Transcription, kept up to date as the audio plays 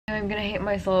I'm gonna hate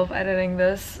myself editing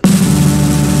this.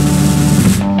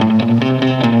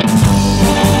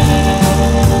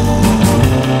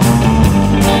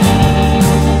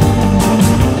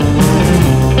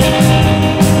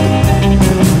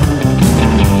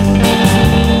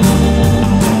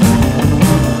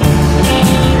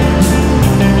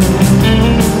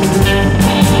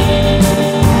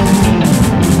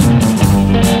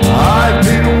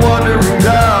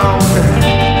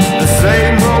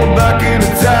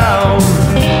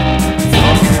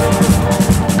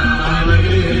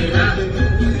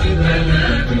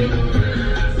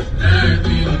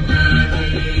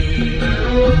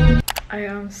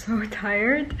 So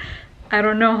tired. I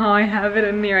don't know how I have it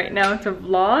in me right now to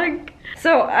vlog.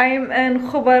 So I'm in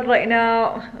Khobar right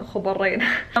now.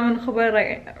 I'm in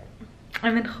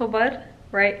Khobar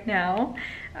right now.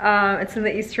 It's in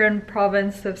the eastern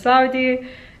province of Saudi.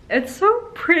 It's so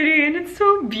pretty and it's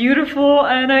so beautiful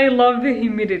and I love the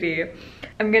humidity.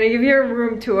 I'm gonna give you a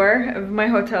room tour of my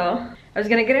hotel. I was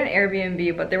gonna get an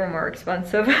Airbnb, but they were more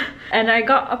expensive. And I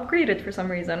got upgraded for some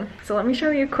reason. So let me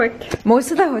show you quick.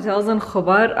 Most of the hotels in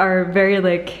Khobar are very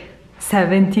like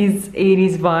 70s,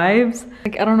 80s vibes.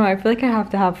 Like, I don't know, I feel like I have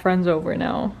to have friends over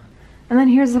now. And then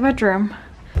here's the bedroom.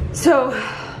 So,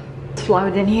 it's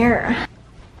loud in here.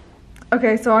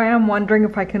 Okay, so I am wondering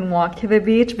if I can walk to the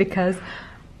beach because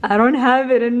I don't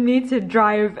have it in me to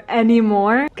drive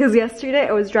anymore. Because yesterday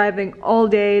I was driving all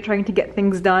day trying to get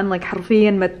things done. Like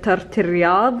حرفيا مترت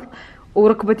الرياض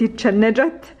وركبتي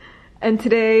تشنجت. And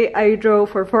today I drove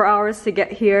for 4 hours to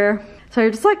get here. So I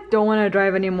just like don't want to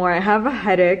drive anymore. I have a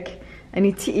headache. I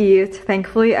need to eat.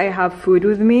 Thankfully I have food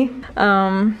with me.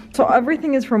 So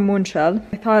everything is from Moonshell.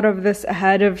 I thought of this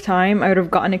ahead of time. I would have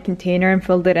gotten a container and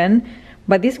filled it in.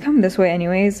 But these come this way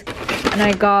anyways. And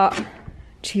I got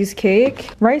cheesecake,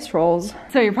 rice rolls.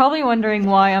 So you're probably wondering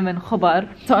why I'm in Khobar.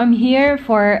 So I'm here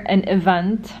for an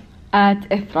event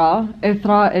at Ithra.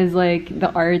 Ithra is like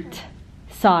the art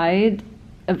side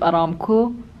of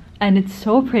Aramco and it's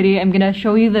so pretty. I'm gonna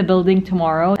show you the building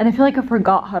tomorrow and I feel like I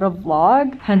forgot how to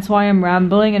vlog, hence why I'm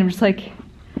rambling and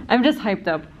I'm just hyped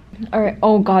up. Alright,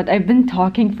 oh god, I've been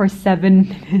talking for 7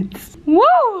 minutes. Woo!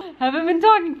 Haven't been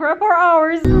talking for 4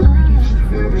 hours.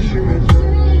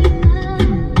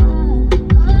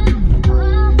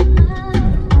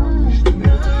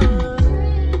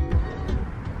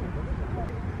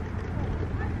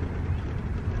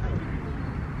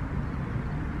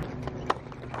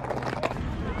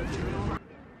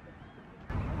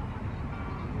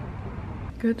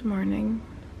 Good morning.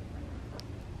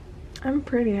 I'm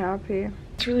pretty happy.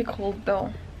 It's really cold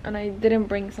though, and I didn't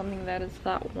bring something that is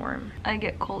that warm. I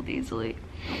get cold easily.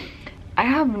 I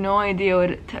have no idea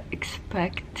what to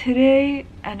expect today,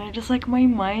 and I just like my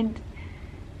mind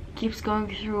keeps going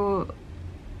through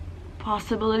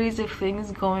possibilities of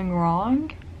things going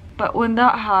wrong. But when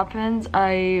that happens,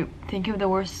 I think of the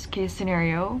worst case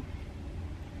scenario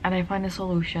and I find a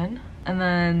solution, and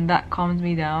then that calms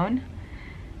me down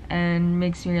and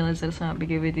makes me realize that it's not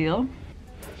big of a deal.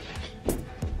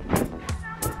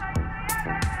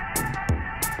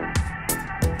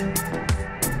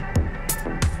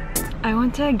 I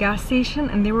went to a gas station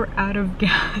and they were out of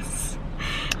gas.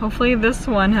 Hopefully this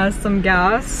one has some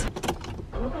gas.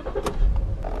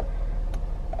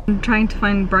 I'm trying to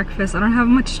find breakfast. I don't have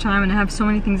much time and I have so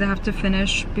many things I have to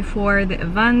finish before the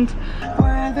event.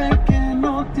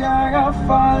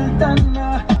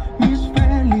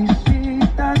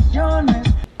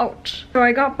 Ouch. So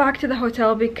I got back to the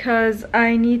hotel because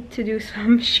I need to do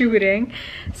some shooting.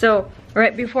 So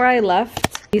right before I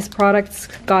left, these products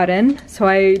got in. So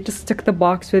I just took the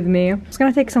box with me. I'm just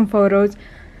gonna take some photos.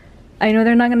 I know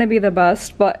they're not gonna be the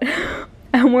best, but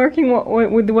I'm working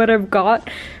with what I've got.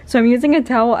 So I'm using a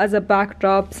towel as a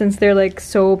backdrop since they're like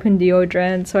soap and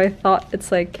deodorant. So I thought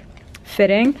it's like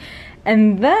fitting.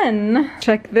 And then,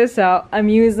 check this out. I'm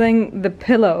using the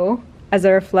pillow as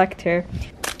a reflector.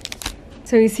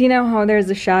 So you see now how there's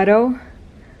a shadow?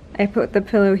 I put the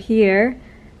pillow here.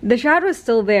 The shadow is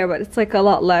still there, but it's like a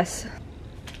lot less.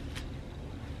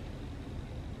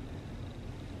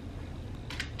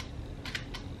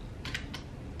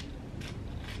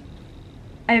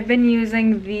 I've been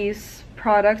using these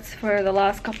products for the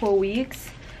last couple of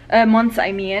weeks. Months,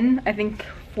 I mean. I think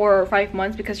 4 or 5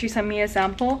 months because she sent me a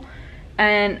sample.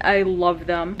 And I love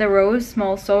them. The rose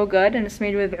smells so good and it's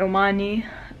made with Omani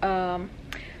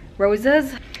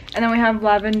roses. And then we have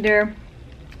lavender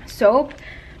soap.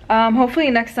 Hopefully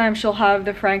next time she'll have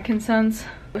the frankincense,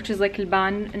 which is like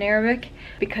Ilban in Arabic,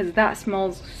 because that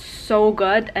smells so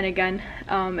good. And again,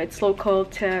 it's local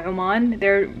to Oman.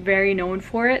 They're very known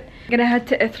for it. I'm gonna head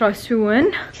to Ithra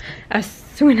soon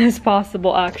as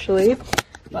possible actually.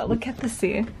 But look at the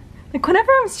sea. Like whenever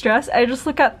I'm stressed, I just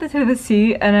look at to the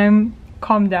sea and I'm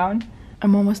calmed down.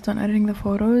 I'm almost done editing the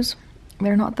photos.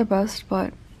 They're not the best,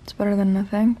 but it's better than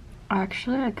nothing.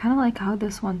 Actually, I kind of like how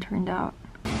this one turned out.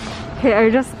 Okay, I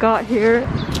just got here.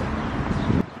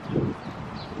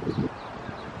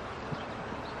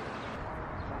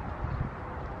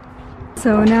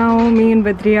 So now me and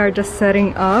Badri are just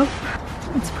setting up.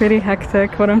 It's pretty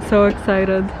hectic, but I'm so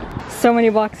excited. So many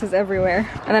boxes everywhere.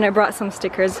 And then I brought some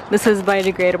stickers. This is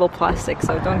biodegradable plastic,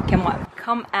 so don't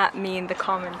come at me in the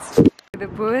comments. The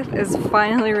booth is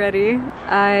finally ready.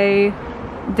 I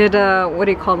did a, what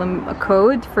do you call them, a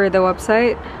code for the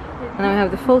website. And then we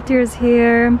have the filters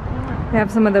here. We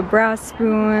have some of the brass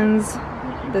spoons,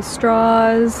 the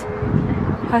straws,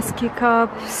 husky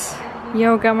cups,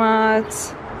 yoga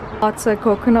mats, lots of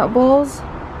coconut bowls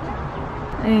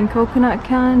and coconut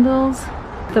candles,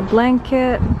 the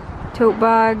blanket, tote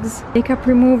bags, makeup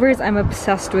removers. I'm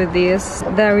obsessed with these.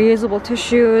 The reusable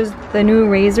tissues, the new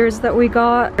razors that we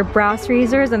got. They're brass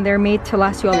razors and they're made to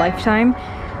last you a lifetime.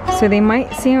 So they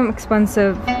might seem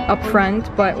expensive up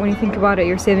front, but when you think about it,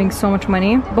 you're saving so much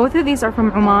money. Both of these are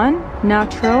from Oman,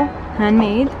 natural,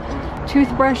 handmade.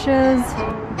 Toothbrushes.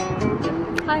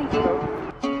 Hi.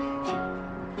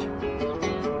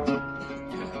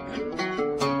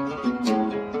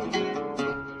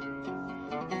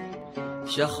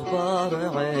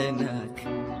 شخبار عينك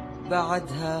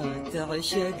بعدها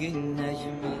تعشق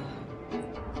النجمة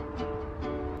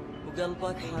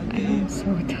وقلبك حبيب. I'm so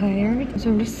tired. So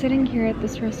I'm just sitting here at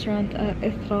this restaurant at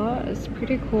Ithra. It's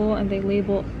pretty cool and they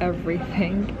label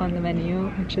everything on the menu,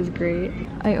 which is great.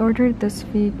 I ordered this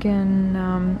vegan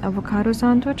avocado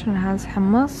sandwich and it has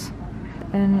hummus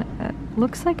and it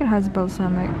looks like it has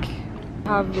balsamic.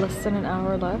 I have less than an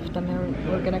hour left and then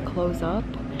we're gonna close up.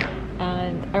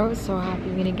 And I was so happy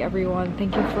meeting everyone.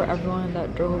 Thank you for everyone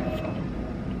that drove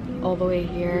all the way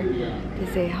here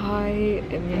to say hi.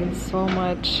 It means so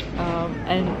much.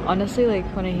 And honestly, like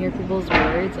when I hear people's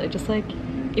words, I just like,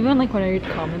 even like when I read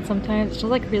comments sometimes, it's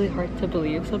just like really hard to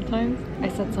believe sometimes. I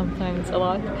said sometimes a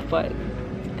lot, but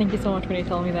thank you so much when you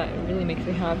tell me that. It really makes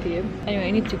me happy. Anyway, I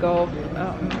need to go.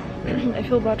 I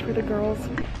feel bad for the girls.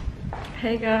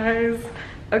 Hey guys.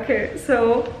 Okay,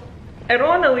 so I don't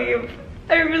want to leave.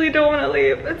 I really don't want to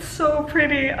leave. It's so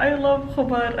pretty. I love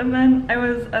Khobar. And then I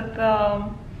was at the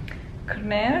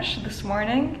Corniche this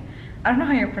morning. I don't know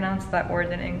how you pronounce that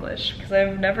word in English because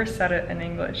I've never said it in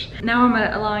English. Now I'm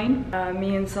at Align.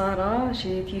 Me and Sarah,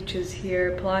 she teaches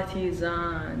here Pilates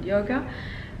and yoga,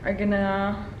 are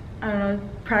gonna, I don't know,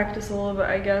 practice a little bit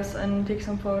I guess and take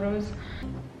some photos.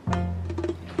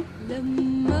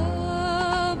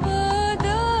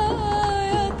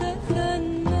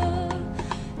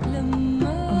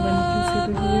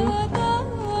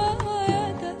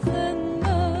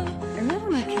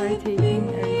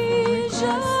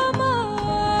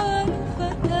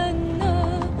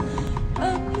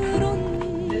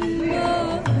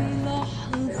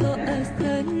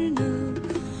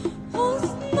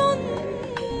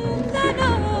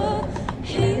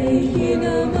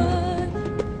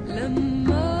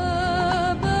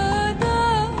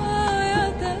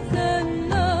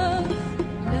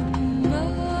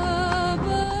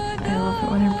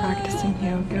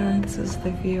 This is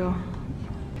the view.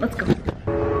 Let's go.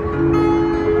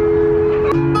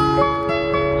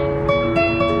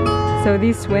 So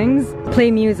these swings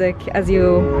play music as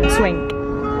you swing.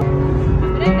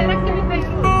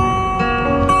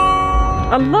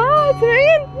 Allah, it's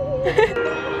rain!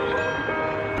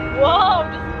 Wow!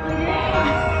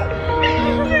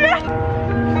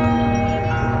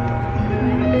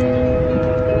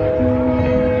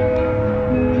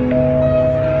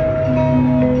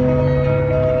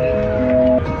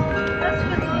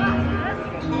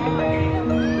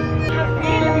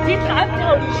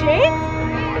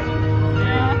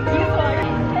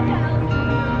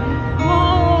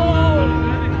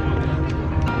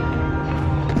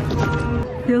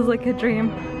 Feels like a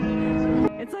dream.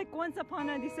 It's like once upon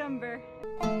a December.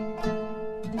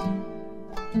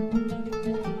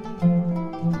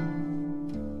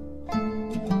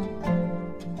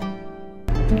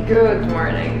 Good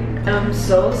morning. I'm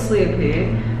so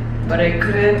sleepy, but I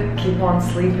couldn't keep on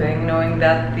sleeping knowing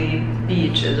that the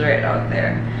beach is right out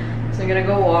there. So I'm gonna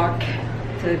go walk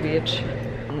to the beach.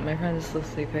 My friend is still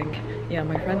sleeping. Yeah,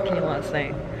 my friend came last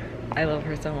night. I love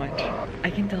her so much. I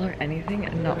can tell her anything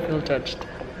and not feel judged.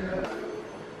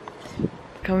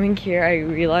 Coming here, I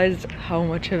realized how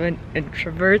much of an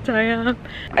introvert I am.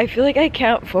 I feel like I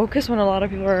can't focus when a lot of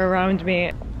people are around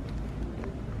me.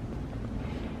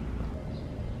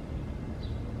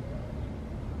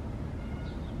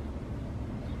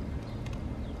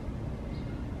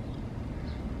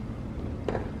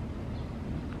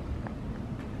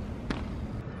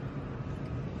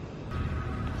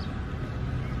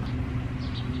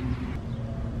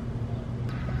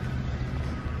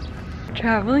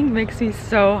 Traveling makes me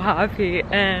so happy,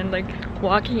 and like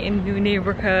walking in new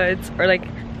neighborhoods or like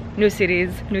new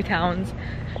cities, new towns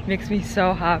makes me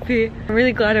so happy. I'm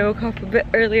really glad I woke up a bit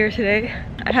earlier today.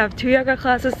 I have 2 yoga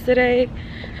classes today,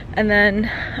 and then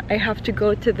I have to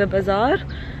go to the bazaar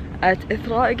at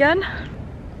Ithra again.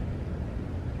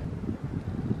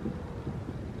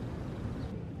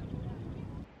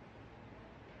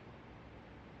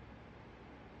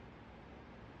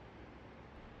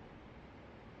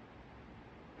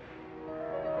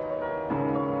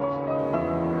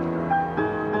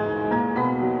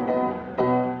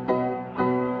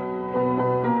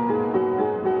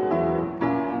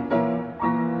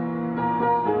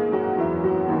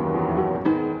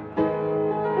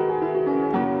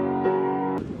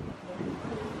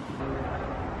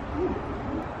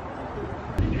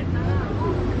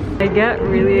 I get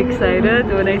really excited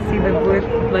when I see the booth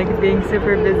like being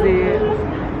super busy.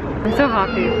 I'm so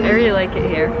happy. I really like it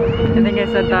here. I think I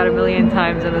said that a million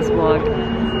times in this vlog.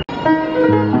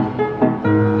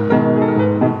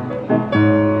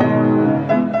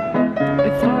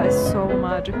 Ithra is so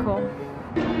magical.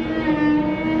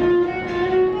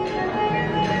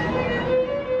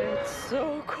 It's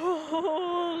so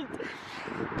cold.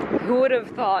 Who would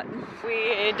have thought?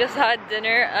 We just had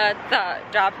dinner at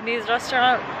that Japanese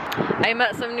restaurant. I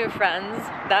met some new friends.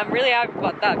 I'm really happy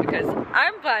about that because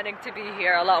I'm planning to be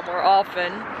here a lot more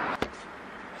often.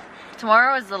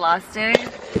 Tomorrow is the last day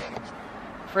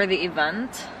for the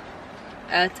event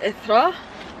at Ithra.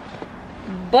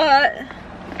 But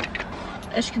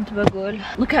ايش كنت بقول?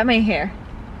 Look at my hair.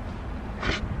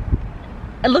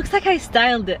 It looks like I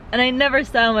styled it, and I never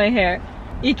style my hair.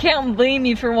 You can't blame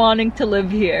me for wanting to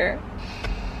live here.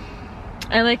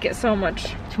 I like it so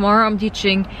much. Tomorrow I'm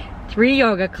teaching 3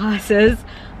 yoga classes.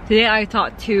 Today I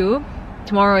taught 2,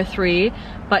 tomorrow 3,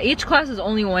 but each class is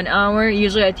only 1 hour.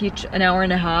 Usually I teach an hour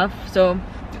and a half, so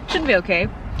it should be okay.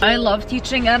 I love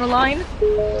teaching at a line,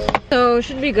 so it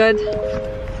should be good.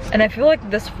 And I feel like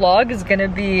this vlog is gonna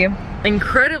be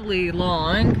incredibly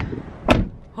long.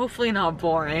 Hopefully not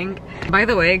boring. By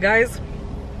the way, guys,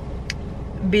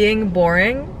 being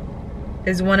boring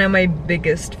is one of my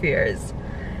biggest fears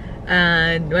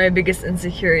and my biggest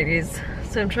insecurities.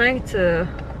 So I'm trying to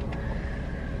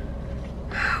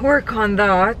work on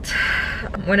that.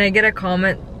 When I get a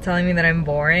comment telling me that I'm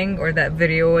boring or that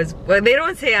video is, well, they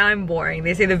don't say I'm boring,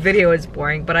 they say the video is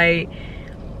boring, but I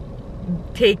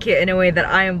take it in a way that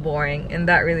I am boring, and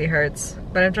that really hurts.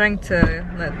 But I'm trying to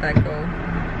let that go.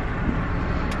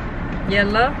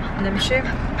 يلا نمشي.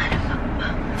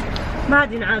 ما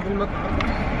عاد ينعاد المطعم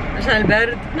عشان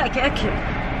البرد؟ لا كأكل.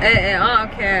 ايه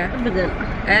اوكي. ابدا.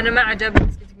 انا ما عجبني،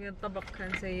 الطبق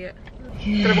كان سيء.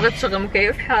 ترى بغيت اشغل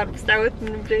مكيف حار بس تعودت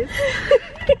من البيت.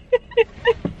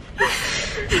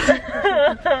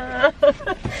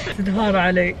 تدهار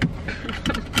علي.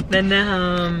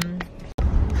 لانها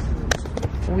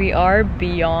we are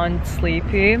beyond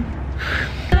sleepy.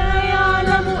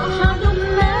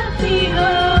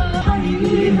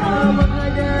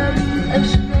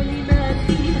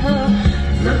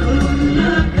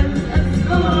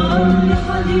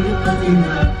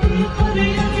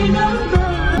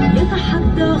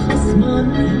 يتحدى خصما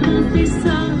في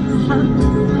الساحة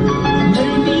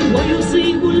يرمي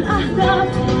ويصيب الأهداف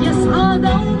يسعى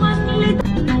دوما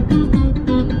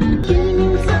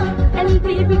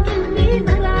قلبي بكلمي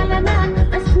ملعلنا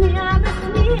أسمع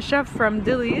بسمي. Chef from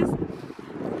Dilly's.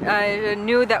 I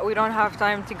knew that we don't have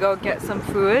time to go get some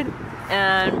food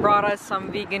and brought us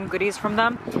some vegan goodies from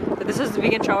them. So this is the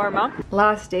vegan shawarma.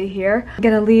 Last day here. I'm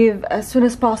gonna leave as soon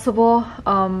as possible.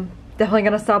 Definitely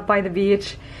gonna stop by the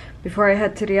beach before I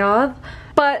head to Riyadh.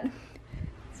 But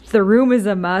the room is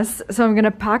a mess, so I'm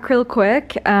gonna pack real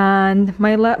quick. And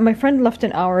my friend left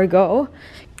an hour ago.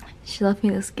 She left me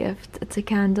this gift. It's a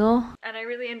candle. And I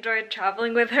really enjoyed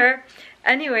traveling with her.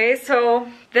 Anyway, so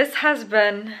this has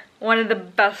been one of the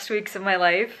best weeks of my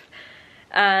life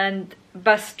and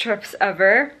best trips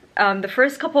ever. The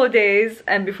first couple of days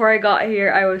and before I got here,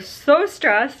 I was so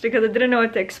stressed because I didn't know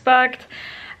what to expect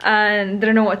and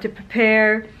didn't know what to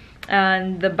prepare,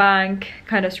 and the bank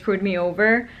kind of screwed me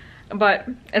over. But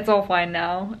it's all fine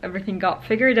now. Everything got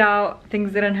figured out.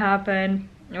 Things didn't happen.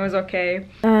 It was okay.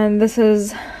 And this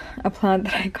is a plant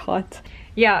that I got.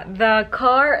 Yeah, the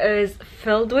car is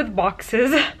filled with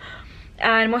boxes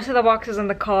and most of the boxes in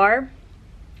the car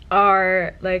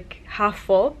are like half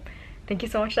full. Thank you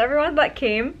so much to everyone that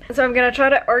came. So I'm gonna try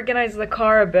to organize the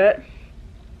car a bit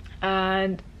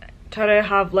and try to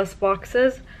have less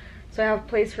boxes so I have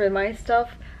place for my stuff.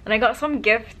 And I got some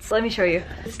gifts. Let me show you.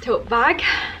 This tote bag.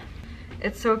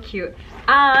 It's so cute.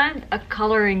 And a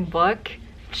coloring book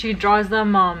She draws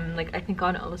them like I think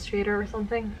on Illustrator or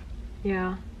something.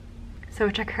 Yeah. So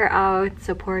check her out,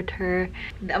 support her.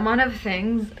 The amount of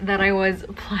things that I was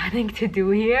planning to do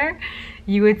here,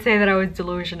 you would say that I was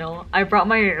delusional. I brought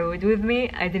my oud with me.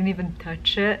 I didn't even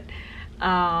touch it.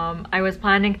 I was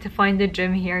planning to find a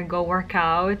gym here and go work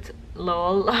out.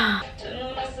 Lol.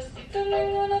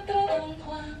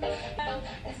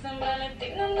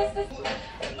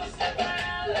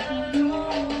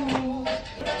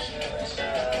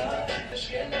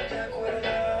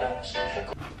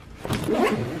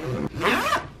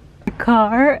 The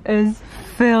car is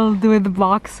filled with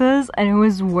boxes, and it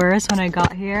was worse when I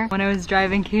got here. When I was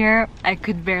driving here, I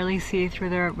could barely see through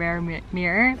the rear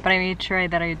mirror, but I made sure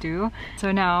that I do.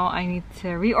 So now I need to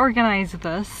reorganize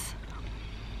this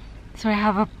so I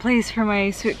have a place for my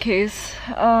suitcase,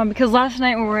 because last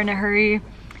night we were in a hurry.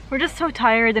 We're just so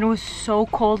tired, and it was so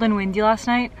cold and windy last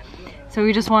night, so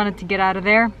we just wanted to get out of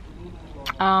there.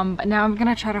 But now I'm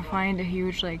gonna try to find a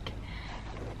huge like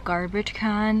garbage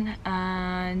can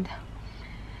and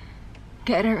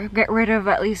get rid of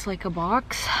at least like a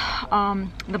box.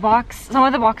 Some of the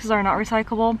boxes are not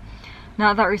recyclable.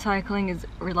 Not that recycling is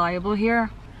reliable here.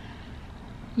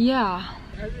 Yeah.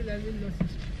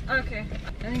 Okay,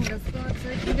 I think that's the box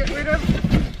I can get rid of.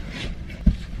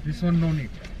 This one no need.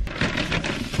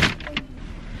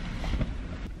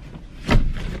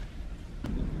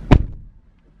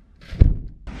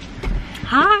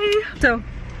 Hi! So,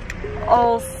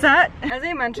 all set. As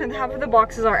I mentioned, half of the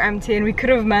boxes are empty and we could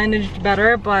have managed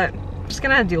better, but I'm just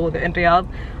gonna deal with it in Riyadh.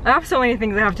 I have so many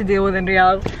things I have to deal with in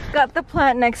Riyadh. Got the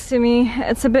plant next to me.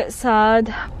 It's a bit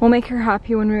sad. We'll make her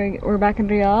happy when we're back in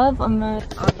Riyadh. And the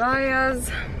abayas,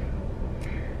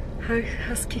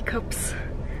 husky cups.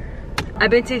 I've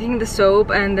been taking the soap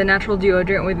and the natural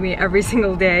deodorant with me every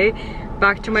single day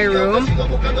back to my room.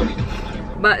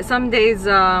 But some days,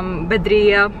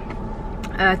 Badriya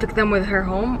took them with her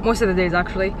home, most of the days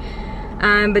actually.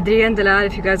 And Badriya and Dalal,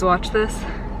 if you guys watch this,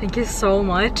 thank you so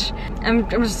much. I'm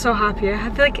just so happy. I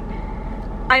feel like,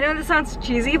 I know this sounds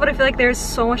cheesy, but I feel like there's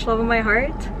so much love in my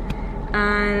heart.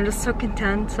 And I'm just so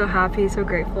content, so happy, so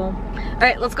grateful.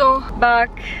 Alright, let's go back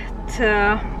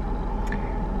to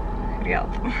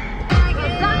Riyadh.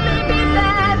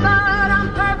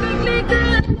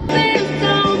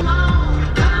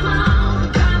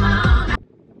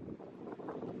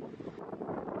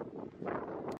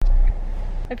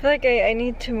 I feel like I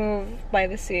need to move by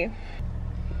the sea.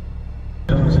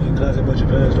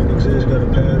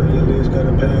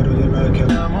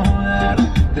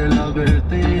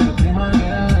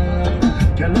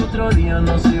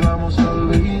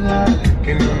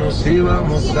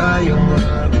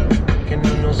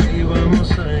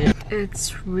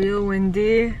 It's real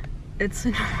windy. It's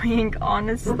annoying,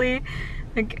 honestly.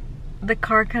 Like, the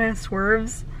car kind of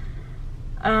swerves,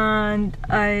 and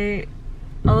I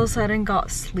all of a sudden got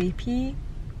sleepy.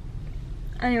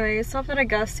 Anyway, I stopped at a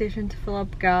gas station to fill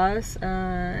up gas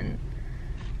and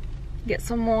get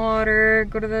some water,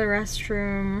 go to the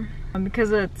restroom,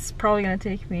 because it's probably gonna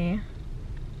take me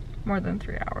more than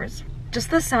 3 hours. Just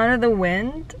the sound of the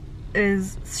wind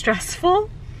is stressful,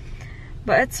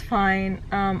 but it's fine.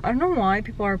 I don't know why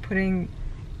people are putting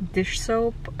dish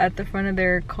soap at the front of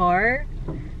their car.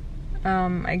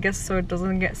 I guess so it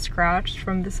doesn't get scratched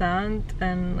from the sand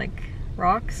and like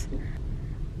rocks.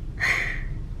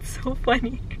 It's so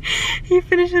funny. He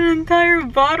finished an entire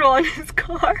bottle on his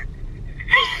car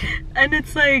and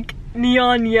it's like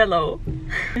neon yellow.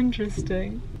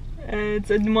 Interesting. It's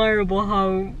admirable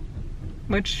how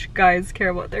much guys care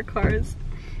about their cars.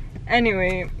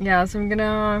 Anyway, yeah, so I'm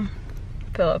gonna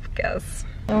fill up gas.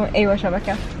 ايوه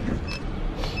شبكة.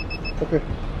 Okay.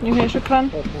 Okay, شكرا.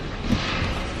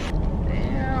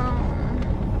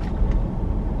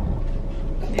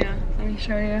 Yeah, let me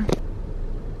show you.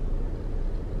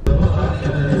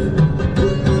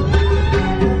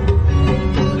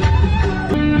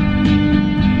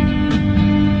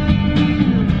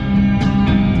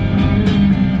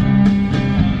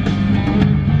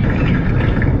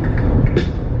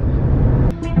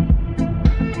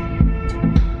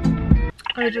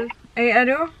 اي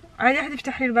الو، عادي احد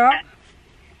يفتح لي الباب؟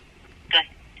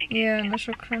 يلا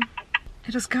شكرا.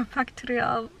 I just got back to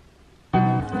Riyadh.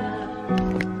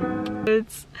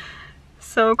 It's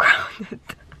so crowded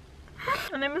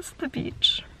and I miss the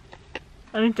beach.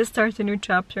 I need to start a new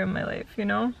chapter in my life, you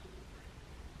know?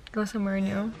 Go somewhere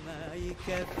new. ما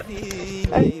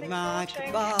يكفيني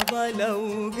معك بعض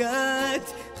الأوقات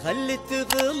خلي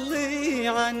تغلي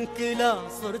عنك لا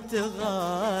صرت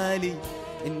غالي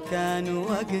إن كان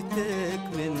وقتك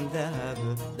من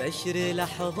ذهب بشر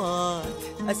لحظات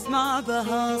أسمع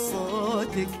بها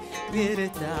صوتك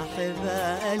بيرتاح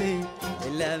بالي،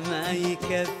 إلا ما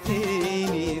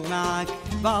يكفيني معك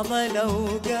بعض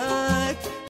الأوقات.